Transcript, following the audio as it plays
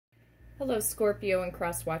Hello Scorpio and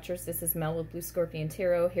cross watchers, this is Mel with Blue Scorpion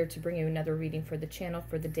Tarot, here to bring you another reading for the channel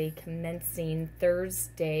for the day commencing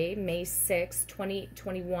Thursday, May 6,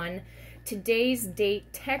 2021. Today's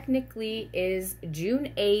date technically is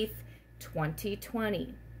June 8th,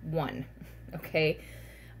 2021. Okay,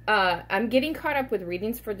 I'm getting caught up with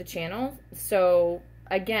readings for the channel, so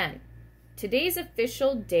again, today's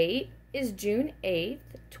official date is June 8th,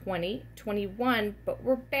 2021, but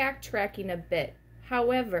we're backtracking a bit.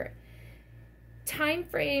 However, time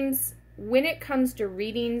frames, when it comes to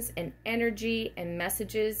readings and energy and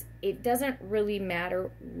messages, it doesn't really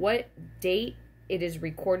matter what date it is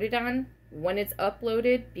recorded on, when it's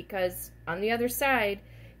uploaded, because on the other side,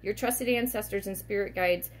 your trusted ancestors and spirit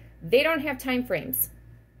guides, they don't have time frames.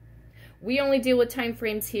 We only deal with time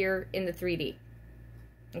frames here in the 3D.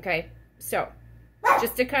 Okay, so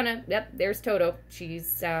just to kind of, yep, there's Toto.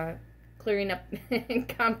 She's clearing up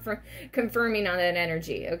and confirming on that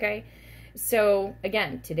energy, okay? So,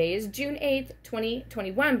 again, today is June 8th,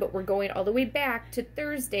 2021, but we're going all the way back to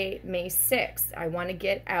Thursday, May 6th. I want to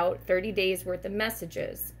get out 30 days worth of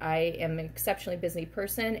messages. I am an exceptionally busy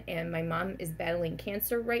person, and my mom is battling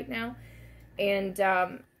cancer right now. And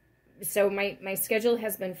so my schedule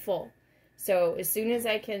has been full. So as soon as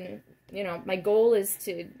I can, my goal is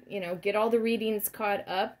to, get all the readings caught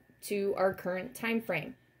up to our current time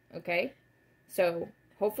frame, okay? So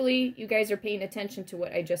hopefully you guys are paying attention to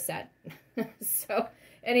what I just said. So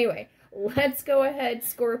anyway, let's go ahead,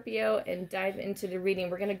 Scorpio, and dive into the reading.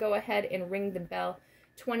 We're going to go ahead and ring the bell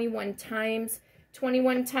 21 times.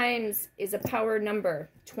 21 times is a power number,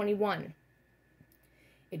 21.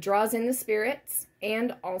 It draws in the spirits,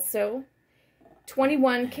 and also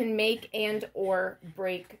 21 can make and or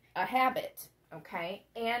break a habit, okay?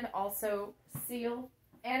 And also seal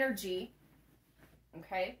energy,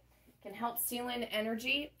 okay? Can help seal in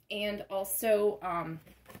energy and also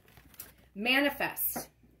manifest.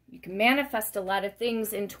 You can manifest a lot of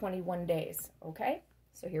things in 21 days, okay?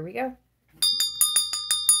 So here we go.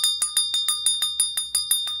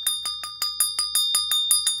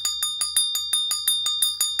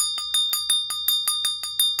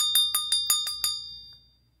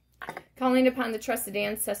 Calling upon the trusted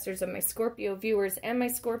ancestors of my Scorpio viewers and my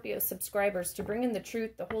Scorpio subscribers to bring in the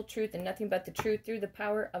truth, the whole truth, and nothing but the truth through the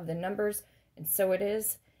power of the numbers. And so it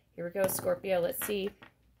is. Here we go, Scorpio. Let's see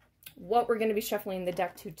what we're going to be shuffling the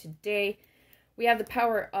deck to today. We have the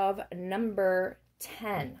power of number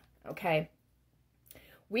 10, okay?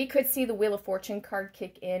 We could see the Wheel of Fortune card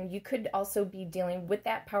kick in. You could also be dealing with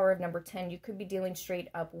that power of number 10. You could be dealing straight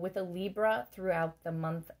up with a Libra throughout the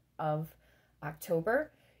month of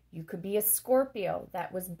October. You could be a Scorpio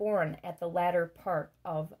that was born at the latter part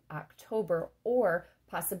of October, or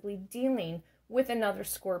possibly dealing with another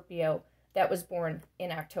Scorpio that was born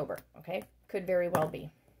in October, okay? Could very well be.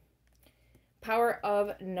 Power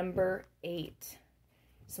of number 8.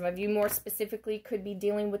 Some of you more specifically could be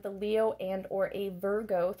dealing with a Leo and or a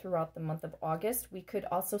Virgo throughout the month of August. We could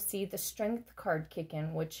also see the Strength card kick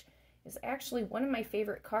in, which is actually one of my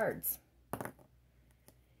favorite cards.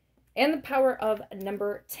 And the power of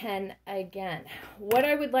number 10 again. What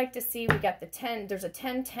I would like to see, we got the 10. There's a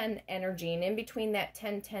 10-10 energy. And in between that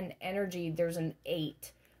 10-10 energy, there's an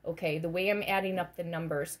 8. Okay, the way I'm adding up the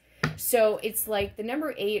numbers. So it's like the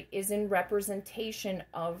number 8 is in representation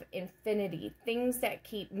of infinity. Things that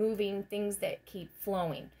keep moving, things that keep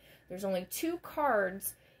flowing. There's only 2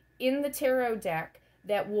 cards in the tarot deck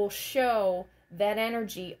that will show that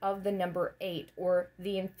energy of the number 8 or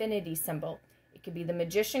the infinity symbol. It could be the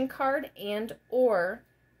Magician card and or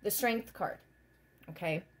the Strength card,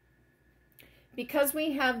 okay? Because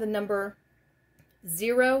we have the number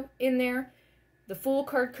 0 in there, the Fool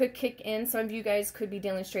card could kick in. Some of you guys could be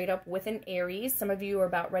dealing straight up with an Aries. Some of you are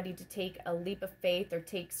about ready to take a leap of faith or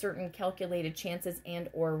take certain calculated chances and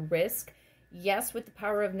or risk. Yes, with the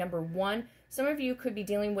power of number 1. Some of you could be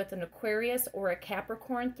dealing with an Aquarius or a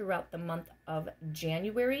Capricorn throughout the month of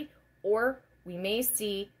January, or we may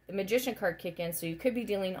see the Magician card kick in, so you could be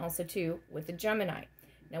dealing also too with the Gemini.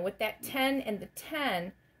 Now with that 10 and the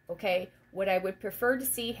 10, okay, what I would prefer to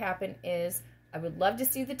see happen is I would love to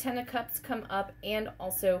see the 10 of Cups come up and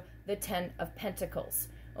also the 10 of Pentacles,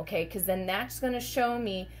 okay, because then that's going to show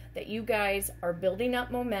me that you guys are building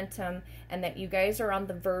up momentum and that you guys are on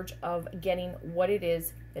the verge of getting what it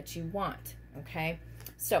is that you want, okay?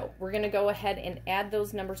 So we're going to go ahead and add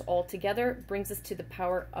those numbers all together. Brings us to the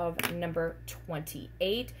power of number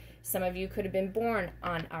 28. Some of you could have been born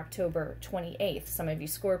on October 28th, some of you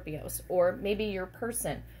Scorpios, or maybe your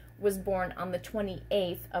person was born on the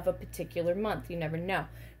 28th of a particular month. You never know.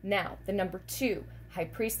 Now, the number 2, High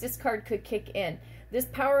Priestess card could kick in. This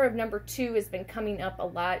power of number 2 has been coming up a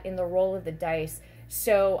lot in the roll of the dice.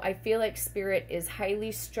 So I feel like Spirit is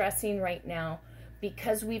highly stressing right now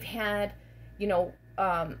because we've had, you know,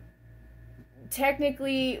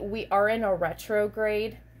 technically we are in a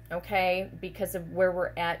retrograde, okay, because of where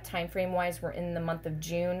we're at time frame wise. We're in the month of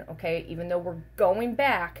June, okay, even though we're going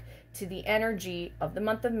back to the energy of the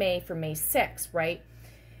month of May for May 6th, right?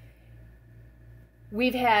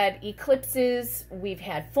 We've had eclipses, we've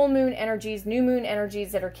had full moon energies, new moon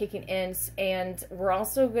energies that are kicking in, and we're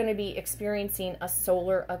also going to be experiencing a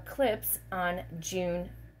solar eclipse on June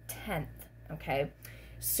 10th, okay?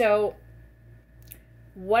 So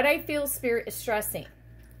what I feel Spirit is stressing,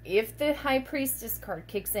 if the High Priestess card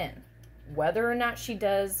kicks in, whether or not she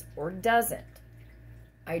does or doesn't,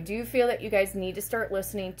 I do feel that you guys need to start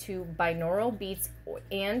listening to binaural beats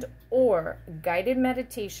and or guided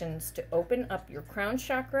meditations to open up your crown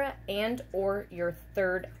chakra and or your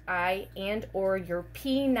third eye and or your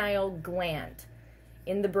pineal gland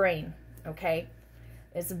in the brain, okay?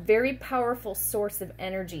 It's a very powerful source of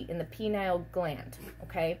energy in the pineal gland,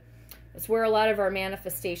 okay? It's where a lot of our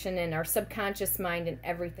manifestation and our subconscious mind and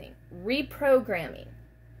everything. Reprogramming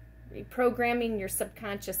your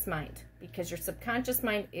subconscious mind, because your subconscious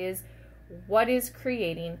mind is what is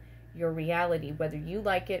creating your reality, whether you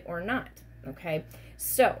like it or not, okay?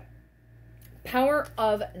 So, power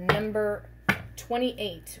of number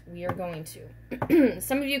 28, we are going to.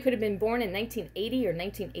 Some of you could have been born in 1980 or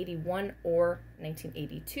 1981 or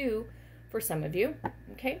 1982 for some of you,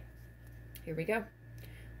 okay? Here we go.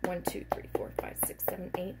 1, 2, 3, 4, 5, 6,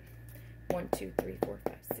 7, 8. 1, 2, 3, 4,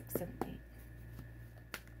 5, 6, 7, 8.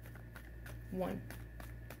 1,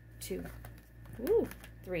 2,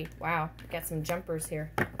 3. Wow, got some jumpers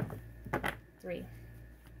here. 3,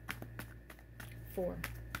 4,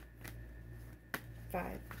 5,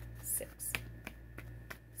 6,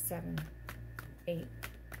 7, 8,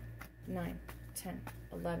 9, 10,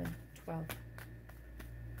 11, 12,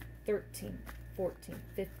 13, 14,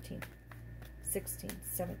 15, 16,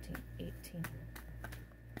 17, 18,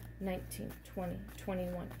 19, 20,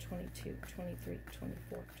 21, 22, 23,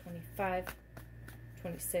 24, 25,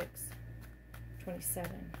 26,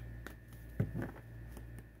 27,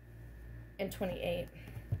 and 28.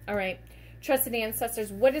 All right. Trusted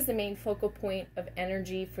ancestors, what is the main focal point of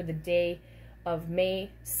energy for the day of May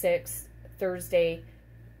 6th, Thursday,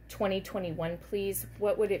 2021, please?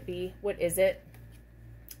 What would it be? What is it?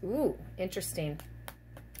 Ooh, interesting.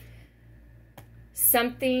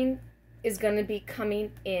 Something is going to be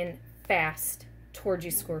coming in fast towards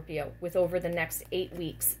you, Scorpio, with over the next 8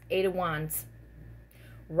 weeks. 8 of Wands.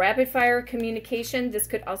 Rapid fire communication. This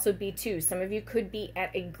could also be too. Some of you could be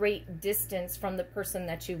at a great distance from the person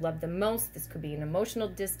that you love the most. This could be an emotional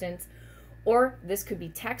distance, or this could be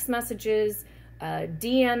text messages,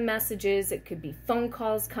 DM messages. It could be phone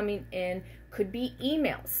calls coming in. Could be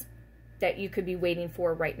emails that you could be waiting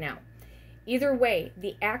for right now. Either way,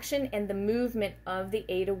 the action and the movement of the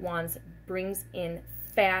 8 of Wands brings in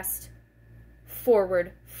fast,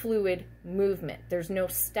 forward, fluid movement. There's no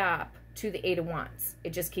stop to the 8 of Wands.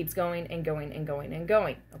 It just keeps going and going and going and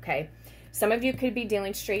going, okay? Some of you could be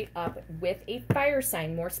dealing straight up with a fire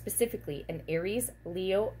sign, more specifically an Aries,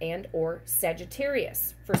 Leo, and or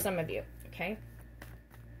Sagittarius for some of you, okay?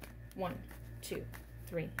 1, 2,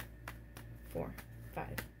 3, 4, 5,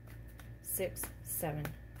 6, 7,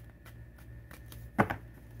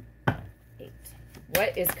 8.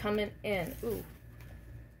 What is coming in? Ooh,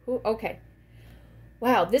 okay.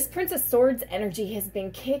 Wow, this Prince of Swords energy has been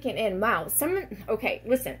kicking in. Wow, okay,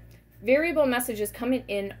 listen. Variable messages coming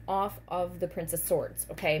in off of the Prince of Swords,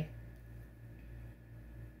 okay?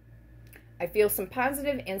 I feel some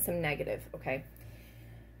positive and some negative, okay?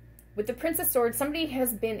 With the Prince of Swords, somebody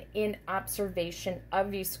has been in observation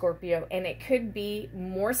of you, Scorpio, and it could be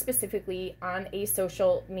more specifically on a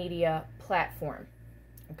social media platform,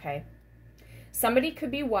 okay? Somebody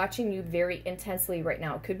could be watching you very intensely right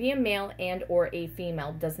now. It could be a male and or a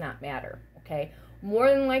female, does not matter, okay? More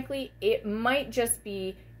than likely, it might just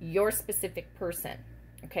be your specific person,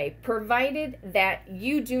 okay? Provided that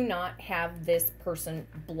you do not have this person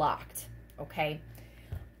blocked, okay?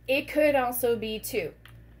 It could also be too,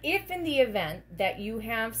 if in the event that you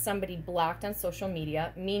have somebody blocked on social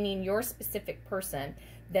media, meaning your specific person,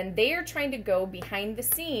 then they are trying to go behind the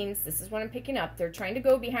scenes. This is what I'm picking up. They're trying to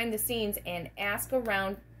go behind the scenes and ask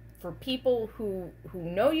around for people who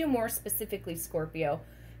know you more specifically, Scorpio,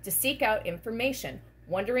 to seek out information,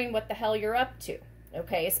 wondering what the hell you're up to,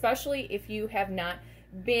 okay? Especially if you have not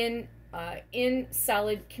been in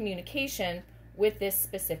solid communication with this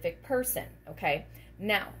specific person, okay?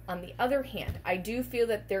 Now, on the other hand, I do feel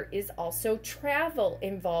that there is also travel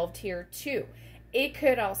involved here too. It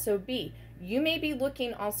could also be. You may be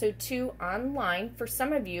looking also too online for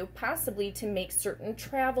some of you possibly to make certain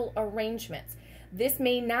travel arrangements. This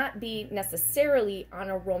may not be necessarily on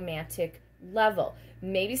a romantic level.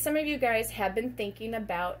 Maybe some of you guys have been thinking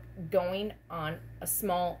about going on a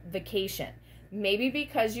small vacation. Maybe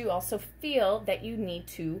because you also feel that you need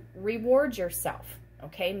to reward yourself.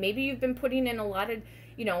 Okay, maybe you've been putting in a lot of,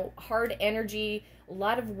 hard energy, a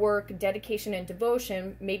lot of work, dedication, and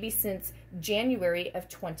devotion, maybe since January of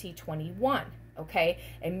 2021. Okay,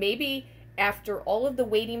 and maybe after all of the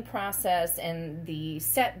waiting process and the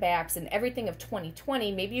setbacks and everything of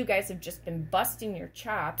 2020, maybe you guys have just been busting your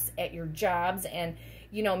chops at your jobs, and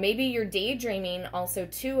maybe you're daydreaming also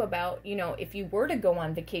too about, if you were to go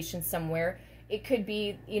on vacation somewhere, it could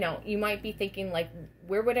be, you might be thinking like,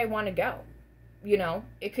 where would I want to go?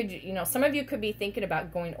 It could, some of you could be thinking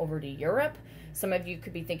about going over to Europe. Some of you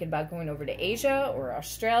could be thinking about going over to Asia or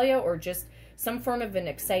Australia, or just some form of an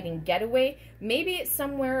exciting getaway. Maybe it's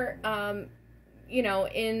somewhere,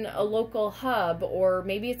 in a local hub, or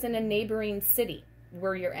maybe it's in a neighboring city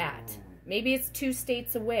where you're at. Maybe it's 2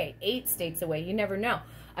 states away, 8 states away. You never know.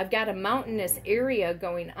 I've got a mountainous area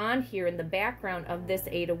going on here in the background of this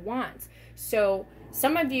 8 of Wands. So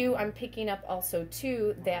some of you, I'm picking up also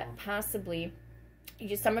too, that possibly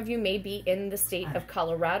some of you may be in the state of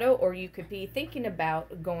Colorado, or you could be thinking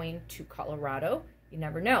about going to Colorado. You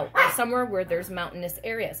never know. Or somewhere where there's mountainous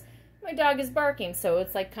areas. My dog is barking, so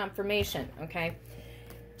it's like confirmation, okay?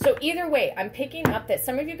 So either way, I'm picking up that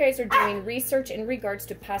some of you guys are doing research in regards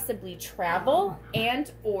to possibly travel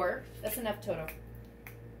and or, that's enough, Toto,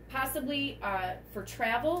 possibly for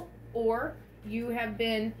travel, or you have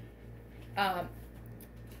been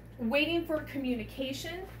waiting for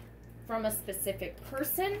communication from a specific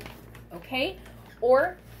person, okay?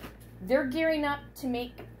 Or they're gearing up to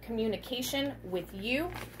make communication with you,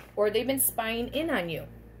 or they've been spying in on you,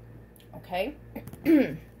 okay?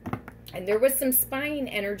 And there was some spying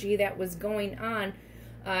energy that was going on,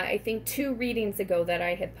 I think 2 readings ago that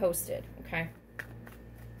I had posted, okay?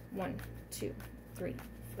 1, 2, 3,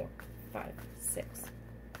 4, 5, 6,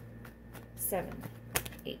 7,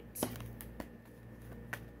 8,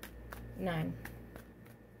 9,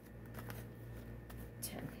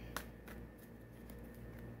 10,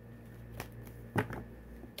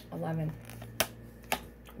 11.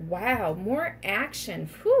 Wow, more action.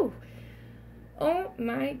 Whew. Oh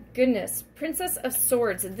my goodness. Princess of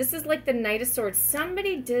Swords. This is like the Knight of Swords.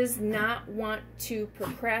 Somebody does not want to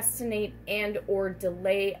procrastinate and or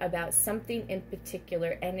delay about something in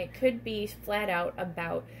particular, and it could be flat out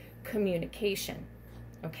about communication,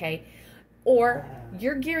 okay? Or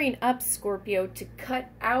you're gearing up, Scorpio, to cut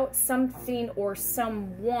out something or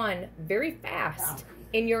someone very fast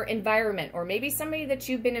in your environment, or maybe somebody that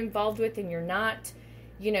you've been involved with and you're not,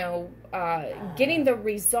 getting the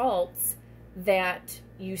results that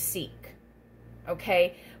you seek,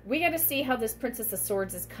 okay? We got to see how this Princess of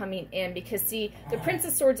Swords is coming in, because see, the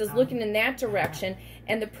Princess of Swords is looking in that direction,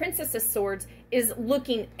 and the Princess of Swords is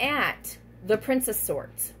looking at the Princess of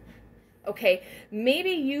Swords, okay?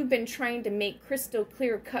 Maybe you've been trying to make crystal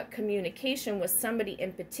clear cut communication with somebody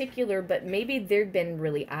in particular, but maybe they've been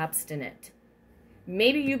really obstinate.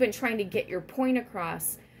 Maybe you've been trying to get your point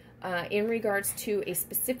across in regards to a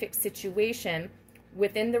specific situation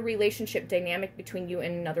within the relationship dynamic between you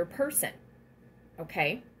and another person,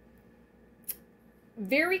 okay?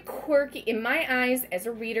 Very quirky in my eyes as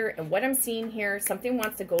a reader, and what I'm seeing here, something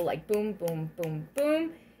wants to go like boom, boom, boom,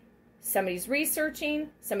 boom. Somebody's researching,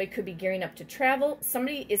 somebody could be gearing up to travel,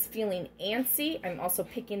 somebody is feeling antsy. I'm also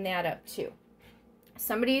picking that up too.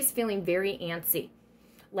 Somebody is feeling very antsy.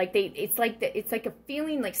 Like it's like a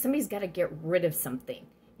feeling like somebody's got to get rid of something.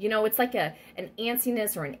 It's like an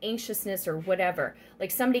antsiness or an anxiousness or whatever. Like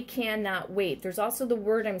somebody cannot wait. There's also the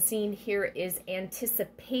word I'm seeing here is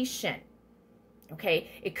anticipation. Okay?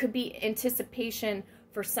 It could be anticipation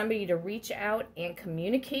for somebody to reach out and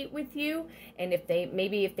communicate with you. And if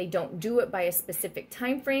they don't do it by a specific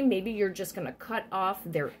time frame, maybe you're just going to cut off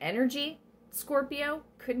their energy, Scorpio.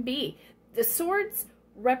 Could be. The swords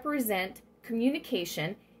represent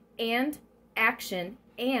communication and action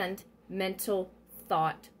and mental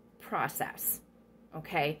thought process,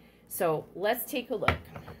 okay? So let's take a look.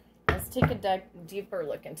 Let's take a deeper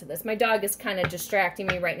look into this. My dog is kind of distracting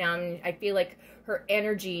me right now, and I feel like her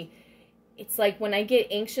energy, it's like when I get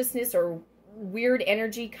anxiousness or weird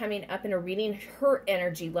energy coming up in a reading, her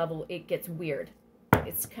energy level, it gets weird.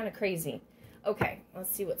 It's kind of crazy. Okay, let's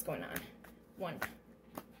see what's going on. 1,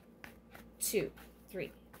 2,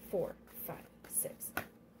 3, 4, 5, 6.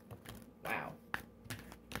 Wow.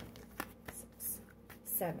 6,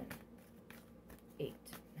 7, 8,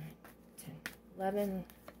 9, 10, 11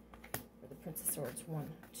 for the Prince of Swords. 1,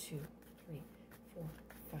 2, 3, 4,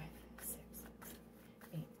 5, 6, 7,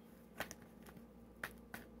 8,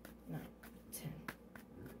 9, 10,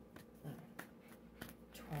 11,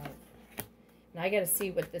 12. Now I got to see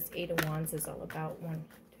what this Eight of Wands is all about. 1,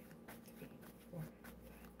 2, 3, 4,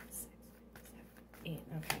 5, 6, 7, 8.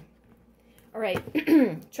 Okay. All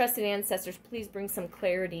right, trusted ancestors, please bring some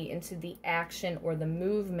clarity into the action or the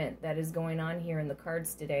movement that is going on here in the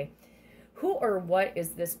cards today. Who or what is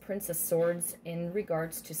this Prince of Swords in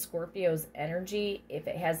regards to Scorpio's energy? If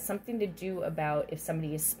it has something to do about if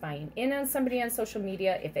somebody is spying in on somebody on social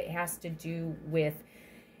media, if it has to do with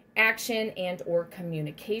action and or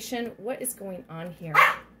communication, what is going on here?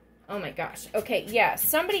 Oh my gosh. Okay, yeah,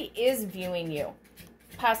 somebody is viewing you,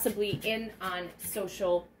 possibly in on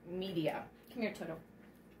social media. Come here, Toto.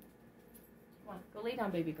 Come on, go lay down,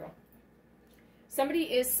 baby girl. Somebody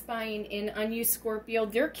is spying in on you, Scorpio.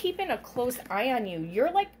 They're keeping a close eye on you.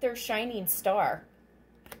 You're like their shining star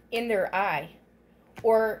in their eye.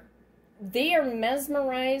 Or they are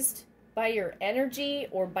mesmerized by your energy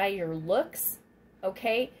or by your looks,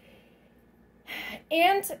 okay?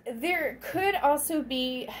 And there could also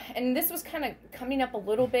be, and this was kind of coming up a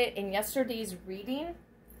little bit in yesterday's reading,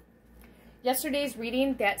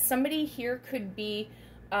 that somebody here could be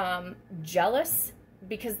jealous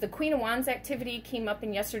because the Queen of Wands activity came up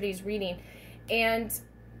in yesterday's reading. And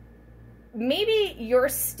maybe your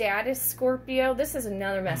status, Scorpio, this is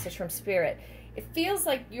another message from Spirit. It feels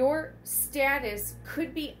like your status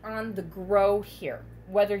could be on the grow here,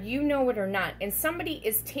 whether you know it or not. And somebody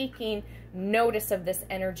is taking notice of this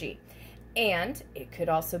energy. And it could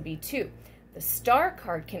also be too, the Star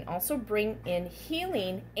card can also bring in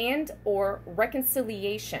healing and or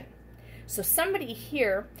reconciliation. So somebody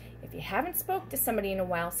here, if you haven't spoke to somebody in a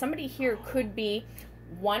while, somebody here could be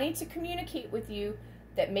wanting to communicate with you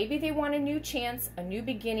that maybe they want a new chance, a new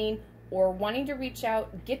beginning, or wanting to reach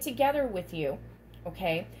out, get together with you,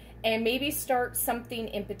 okay? And maybe start something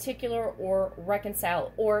in particular or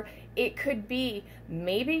reconcile. Or it could be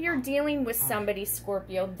maybe you're dealing with somebody,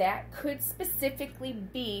 Scorpio, that could specifically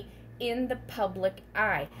be in the public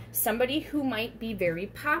eye. Somebody who might be very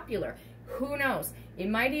popular. Who knows? It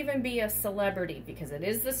might even be a celebrity because it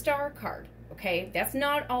is the Star card, okay? That's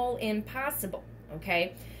not all impossible,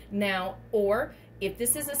 okay? Now, or if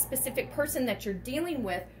this is a specific person that you're dealing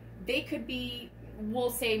with, they could be, we'll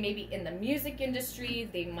say maybe in the music industry,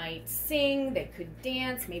 they might sing, they could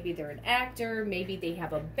dance, maybe they're an actor, maybe they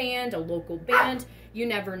have a band, a local band, you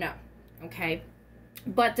never know, okay?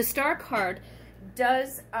 But the Star card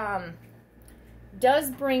does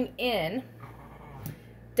bring in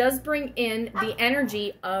the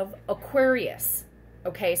energy of Aquarius,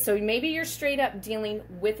 okay? So maybe you're straight up dealing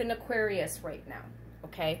with an Aquarius right now,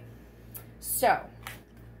 okay? So,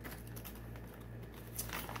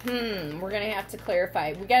 we're going to have to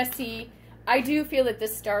clarify. We got to see, I do feel that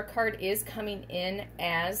this Star card is coming in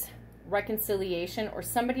as reconciliation, or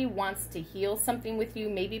somebody wants to heal something with you,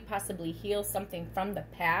 maybe possibly heal something from the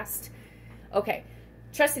past. Okay,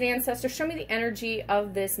 trusted ancestor, show me the energy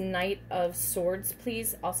of this Knight of Swords,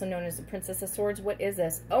 please, also known as the Princess of Swords. What is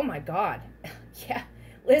this? Oh my God. Yeah,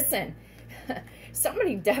 listen,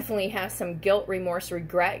 somebody definitely has some guilt, remorse,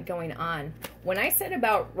 regret going on. When I said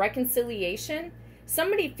about reconciliation,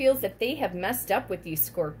 somebody feels that they have messed up with you,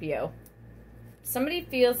 Scorpio. Somebody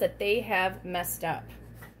feels that they have messed up.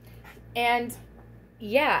 And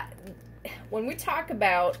yeah, when we talk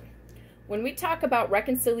about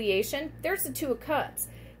reconciliation, there's the Two of Cups.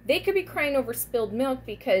 They could be crying over spilled milk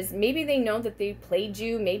because maybe they know that they played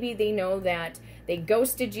you. Maybe they know that they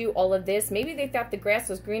ghosted you, all of this. Maybe they thought the grass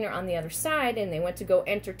was greener on the other side and they went to go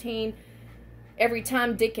entertain every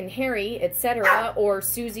Tom, Dick, and Harry, etc., or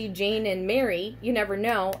Susie, Jane, and Mary. You never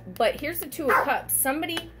know. But here's the Two of Cups.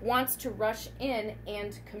 Somebody wants to rush in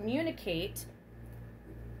and communicate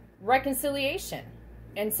reconciliation.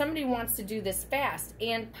 And somebody wants to do this fast.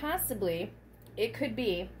 And possibly, it could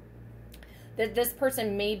be that this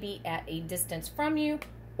person may be at a distance from you,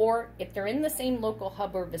 or if they're in the same local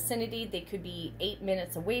hub or vicinity, they could be 8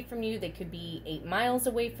 minutes away from you. They could be 8 miles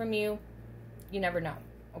away from you. You never know,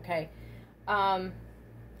 okay?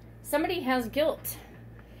 Somebody has guilt.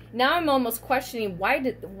 Now I'm almost questioning, why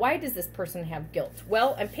does this person have guilt?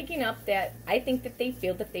 Well, I'm picking up that I think that they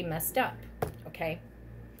feel that they messed up, okay?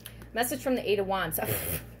 Message from the Eight of Wands.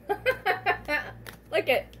 Look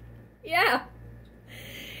at, yeah.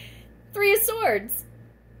 Three of Swords.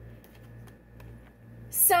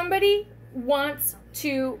 Somebody wants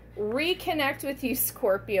to reconnect with you,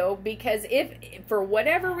 Scorpio, because if, for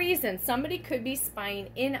whatever reason, somebody could be spying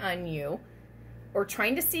in on you or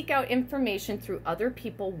trying to seek out information through other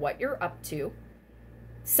people, what you're up to,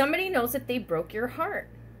 Somebody knows that they broke your heart.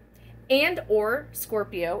 And or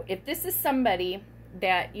Scorpio, if this is somebody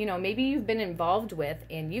that, you know, maybe you've been involved with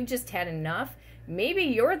and you've just had enough, maybe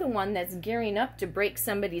you're the one that's gearing up to break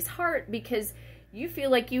somebody's heart because you feel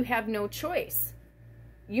like you have no choice.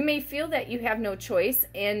 You may feel that you have no choice,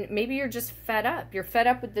 and maybe you're just fed up. You're fed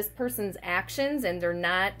up with this person's actions, and they're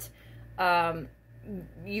not,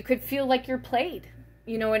 you could feel like you're played.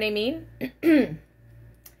 You know what I mean?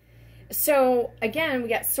 So, again, we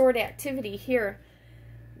got sword activity here.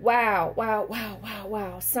 Wow, wow, wow, wow,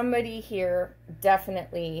 wow. Somebody here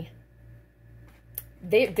definitely,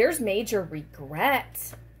 there's major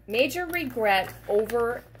regret. Major regret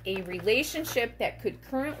over a relationship that could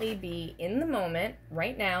currently be in the moment,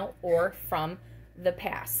 right now, or from the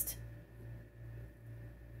past.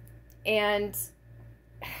 And,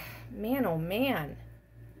 man, oh man.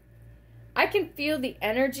 I can feel the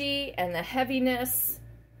energy and the heaviness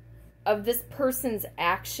of this person's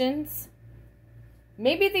actions.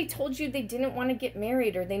 Maybe they told you they didn't want to get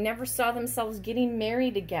married, or they never saw themselves getting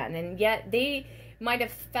married again. And yet they might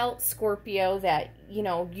have felt, Scorpio, that, you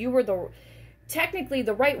know, you were technically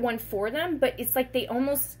the right one for them, but it's like they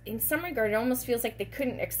almost, in some regard, it almost feels like they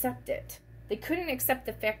couldn't accept it. They couldn't accept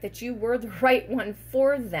the fact that you were the right one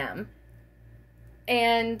for them.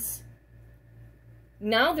 And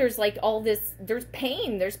now there's like all this, there's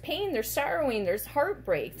pain, there's sorrowing, there's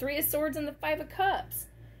heartbreak. 3 of Swords and the 5 of Cups.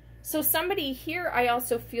 So somebody here, I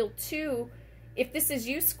also feel too, if this is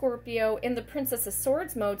you, Scorpio, in the Princess of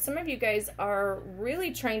Swords mode, some of you guys are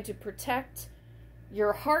really trying to protect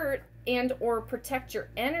your heart and or protect your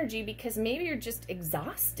energy because maybe you're just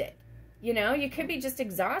exhausted. You know, you could be just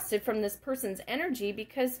exhausted from this person's energy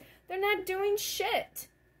because they're not doing shit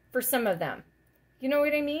for some of them. You know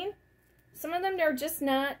what I mean? Some of them are just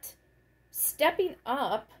not stepping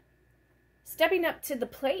up to the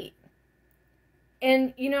plate.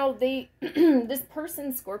 And, you know, this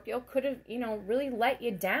person, Scorpio, could have, you know, really let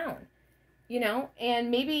you down, you know,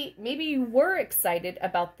 and maybe you were excited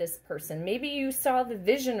about this person. Maybe you saw the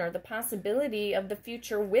vision or the possibility of the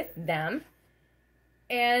future with them,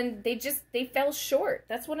 and they fell short.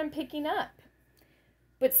 That's what I'm picking up.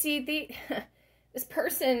 But see, this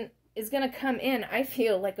person is going to come in, I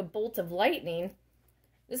feel, like a bolt of lightning.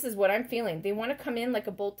 This is what I'm feeling. They want to come in like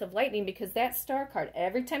a bolt of lightning because that Star card,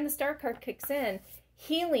 every time the Star card kicks in,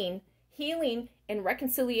 healing, and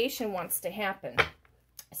reconciliation wants to happen.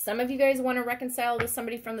 Some of you guys want to reconcile with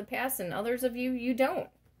somebody from the past, and others of you, you don't.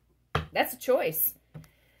 That's a choice.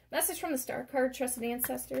 Message from the Star card, trusted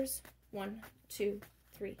ancestors. 1, 2,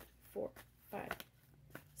 3, 4, 5,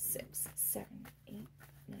 6, 7, 8,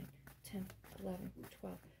 9, 10, 11,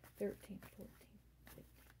 12, 13, 14.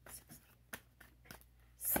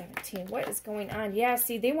 17. What is going on? Yeah,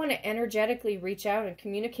 see, they want to energetically reach out and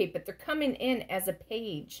communicate, but they're coming in as a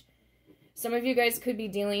page. Some of you guys could be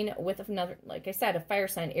dealing with another, like I said, a fire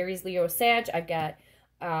sign, Aries, Leo, Sag. I've got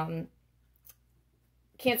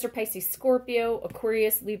Cancer, Pisces, Scorpio,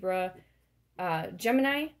 Aquarius, Libra,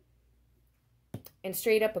 Gemini, and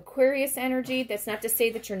straight up Aquarius energy. That's not to say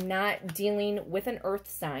that you're not dealing with an earth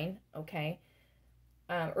sign, okay?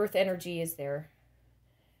 Earth energy is there.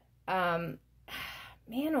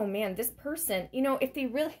 Man, oh man, this person, you know, if they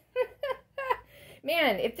really,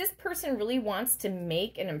 man, if this person really wants to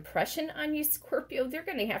make an impression on you, Scorpio, they're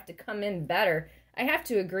going to have to come in better. I have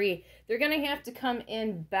to agree. They're going to have to come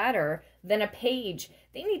in better than a page.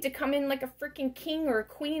 They need to come in like a freaking king or a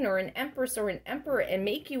queen or an empress or an emperor and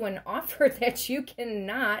make you an offer that you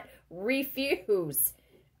cannot refuse.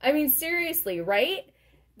 I mean, seriously, right?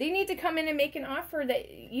 They need to come in and make an offer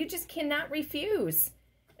that you just cannot refuse.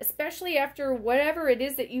 Especially after whatever it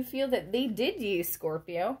is that you feel that they did to you,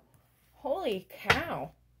 Scorpio. Holy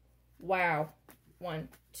cow. Wow. 1,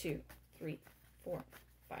 2, 3, 4,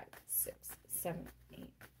 5, 6, 7, 8,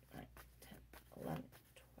 9, 10, 11,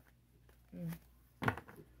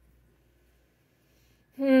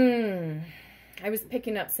 12. I was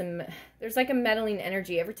picking up some, there's like a meddling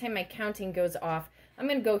energy. Every time my counting goes off, I'm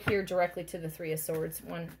going to go here directly to the 3 of Swords.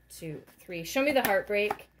 1, 2, 3. Show me the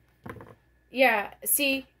heartbreak. Yeah,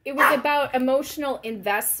 see, it was about emotional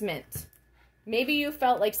investment. Maybe you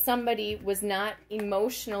felt like somebody was not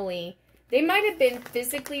emotionally, they might have been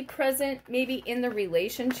physically present, maybe in the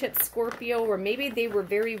relationship, Scorpio, or maybe they were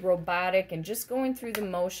very robotic and just going through the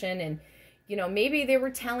motion, and, you know, maybe they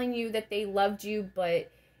were telling you that they loved you,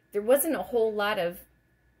 but there wasn't a whole lot of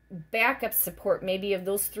backup support, maybe of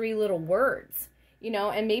those 3 little words, you know,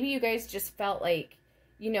 and maybe you guys just felt like,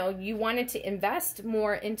 you know, you wanted to invest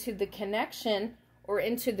more into the connection or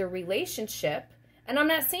into the relationship. And I'm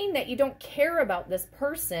not saying that you don't care about this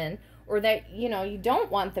person or that, you know, you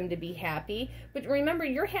don't want them to be happy. But remember,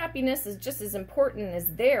 your happiness is just as important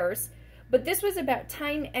as theirs. But this was about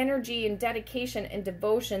time, energy, and dedication and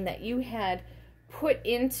devotion that you had put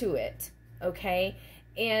into it, okay?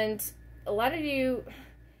 And a lot of you,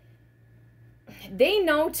 they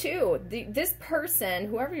know too. This person,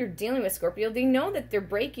 whoever you're dealing with, Scorpio, they know that they're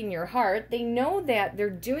breaking your heart. They know that they're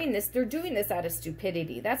doing this. They're doing this out of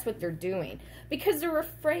stupidity. That's what they're doing, because they're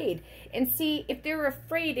afraid. And see, if they're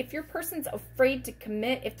afraid, if your person's afraid to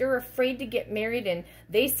commit, if they're afraid to get married, and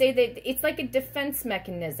they say that it's like a defense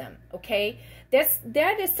mechanism, okay?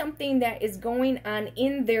 That is something that is going on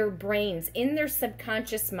in their brains, in their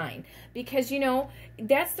subconscious mind. Because, you know,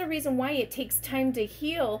 that's the reason why it takes time to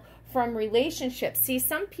heal from relationships. See,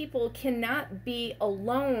 some people cannot be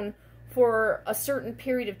alone for a certain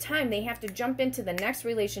period of time. They have to jump into the next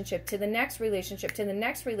relationship, to the next relationship, to the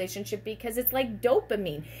next relationship, because it's like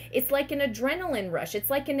dopamine. It's like an adrenaline rush. It's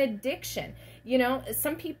like an addiction. You know,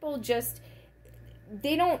 some people just,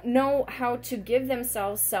 they don't know how to give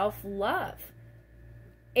themselves self-love.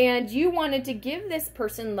 And you wanted to give this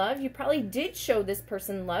person love. You probably did show this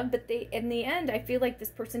person love, but in the end, I feel like this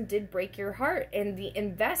person did break your heart, and the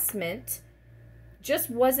investment just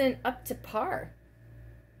wasn't up to par.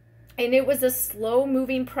 And it was a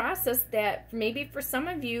slow-moving process that maybe for some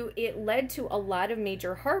of you, it led to a lot of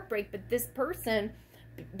major heartbreak. But this person,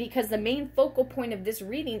 because the main focal point of this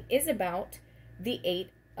reading is about the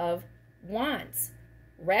Eight of Wands,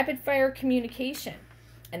 rapid-fire communication.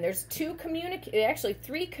 And there's actually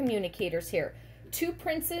three communicators here. Two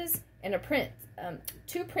princes and a prince.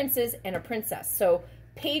 Two princes and a princess. So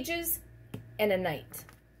pages and a knight.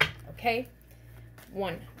 Okay?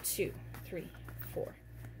 1, 2, 3, 4,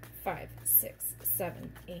 5, 6,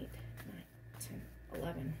 7, 8, 9, 10,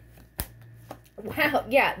 11. Wow,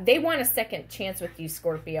 yeah, they want a second chance with you,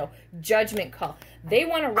 Scorpio. Judgment call. They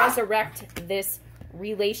want to resurrect this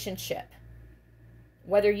relationship.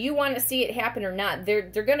 Whether you want to see it happen or not, they're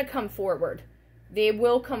going to come forward. They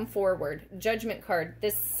will come forward. Judgment card.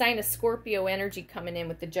 This sign of Scorpio energy coming in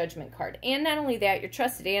with the Judgment card. And not only that, your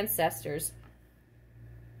trusted ancestors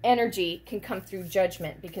energy can come through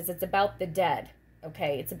Judgment, because it's about the dead.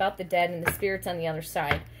 Okay, it's about the dead and the spirits on the other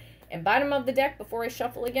side. And bottom of the deck, before I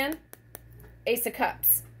shuffle again, Ace of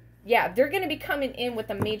Cups. Yeah, they're going to be coming in with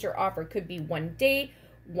a major offer. It could be 1 day,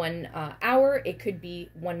 1 hour. It could be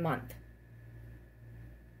 1 month.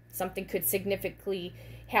 Something could significantly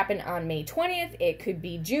happen on May 20th. It could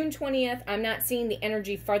be June 20th. I'm not seeing the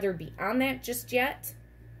energy farther beyond that just yet.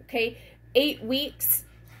 Okay, 8 weeks.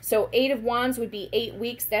 So 8 of Wands would be 8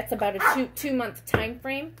 weeks. That's about a two-month time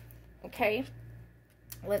frame. Okay,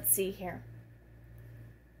 let's see here.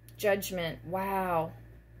 Judgment. Wow.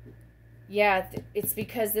 Yeah, it's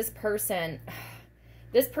because this person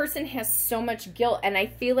has so much guilt, and I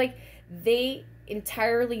feel like they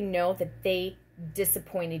entirely know that they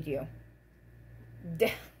disappointed you.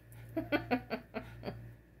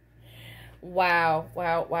 Wow,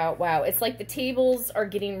 wow, wow, wow. It's like the tables are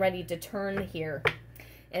getting ready to turn here.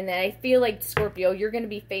 And I feel like, Scorpio, you're going to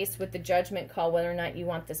be faced with the judgment call whether or not you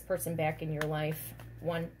want this person back in your life.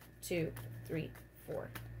 1, 2, 3, 4,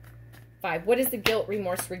 5. What is the guilt,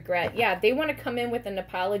 remorse, regret? Yeah, they want to come in with an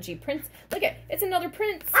apology. Prince, look at, it's another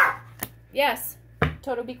prince. Yes.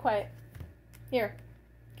 Toto, be quiet. Here.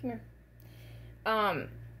 Come here.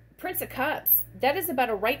 Prince of Cups, that is about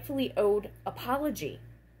a rightfully owed apology.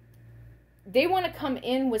 They want to come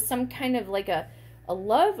in with some kind of like a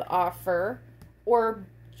love offer, or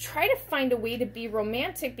try to find a way to be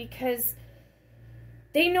romantic, because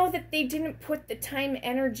they know that they didn't put the time,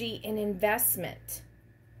 energy, and investment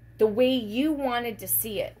the way you wanted to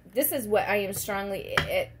see it. This is what I am strongly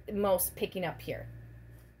at most picking up here.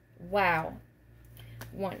 Wow.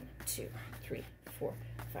 1, 2, 3, 4,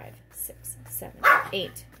 5, 6, 7,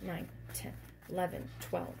 8, 9, 10, 11,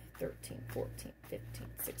 12, 13, 14, 15,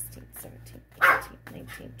 16, 17, 18,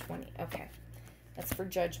 19, 20. Okay. That's for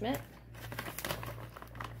Judgment.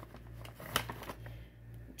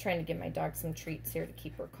 I'm trying to give my dog some treats here to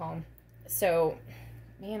keep her calm. So,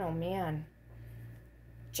 man, oh man.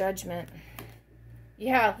 Judgment.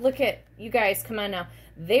 Yeah, look at, you guys, come on now.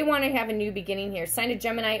 They want to have a new beginning here. Sign of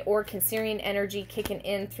Gemini or Cancerian energy kicking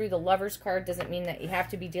in through the Lover's card doesn't mean that you have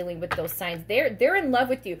to be dealing with those signs. They're in love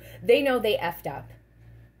with you. They know they effed up.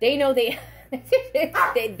 They know they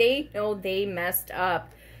they know they messed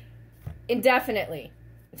up indefinitely.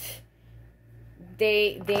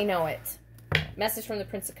 They know it. Message from the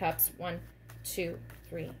Prince of Cups. 1, 2,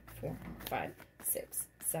 3, 4, 5, 6,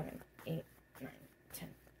 7, 8, 9, 10,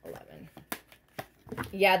 11.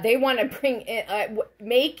 Yeah, they want to bring in,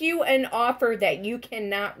 make you an offer that you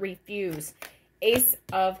cannot refuse. Ace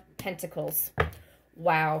of Pentacles.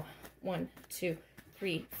 Wow. 1, 2,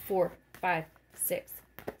 3, 4, 5, 6,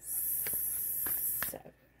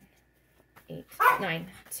 7, 8, 9,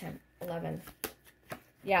 10, 11.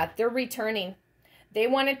 Yeah, they're returning. They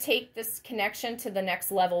want to take this connection to the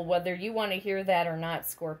next level, whether you want to hear that or not,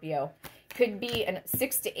 Scorpio. Could be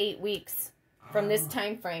 6 to 8 weeks from this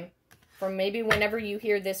time frame, from maybe whenever you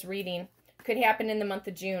hear this reading. Could happen in the month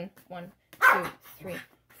of June. 1, 2, 3,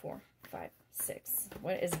 4, 5, 6.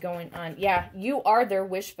 What is going on? Yeah, you are their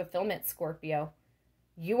wish fulfillment, Scorpio.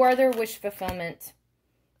 You are their wish fulfillment.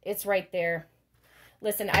 It's right there.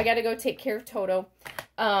 Listen, I got to go take care of Toto.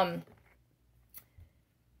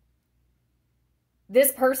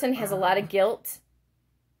 This person has a lot of guilt.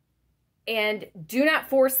 And do not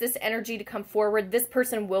force this energy to come forward. This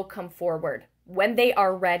person will come forward when they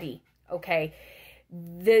are ready, okay?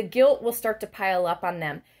 The guilt will start to pile up on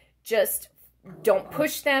them. Just don't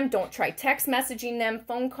push them. Don't try text messaging them,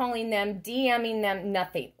 phone calling them, DMing them,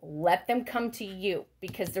 nothing. Let them come to you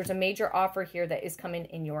because there's a major offer here that is coming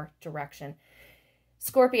in your direction.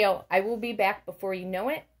 Scorpio, I will be back before you know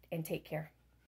it, and take care.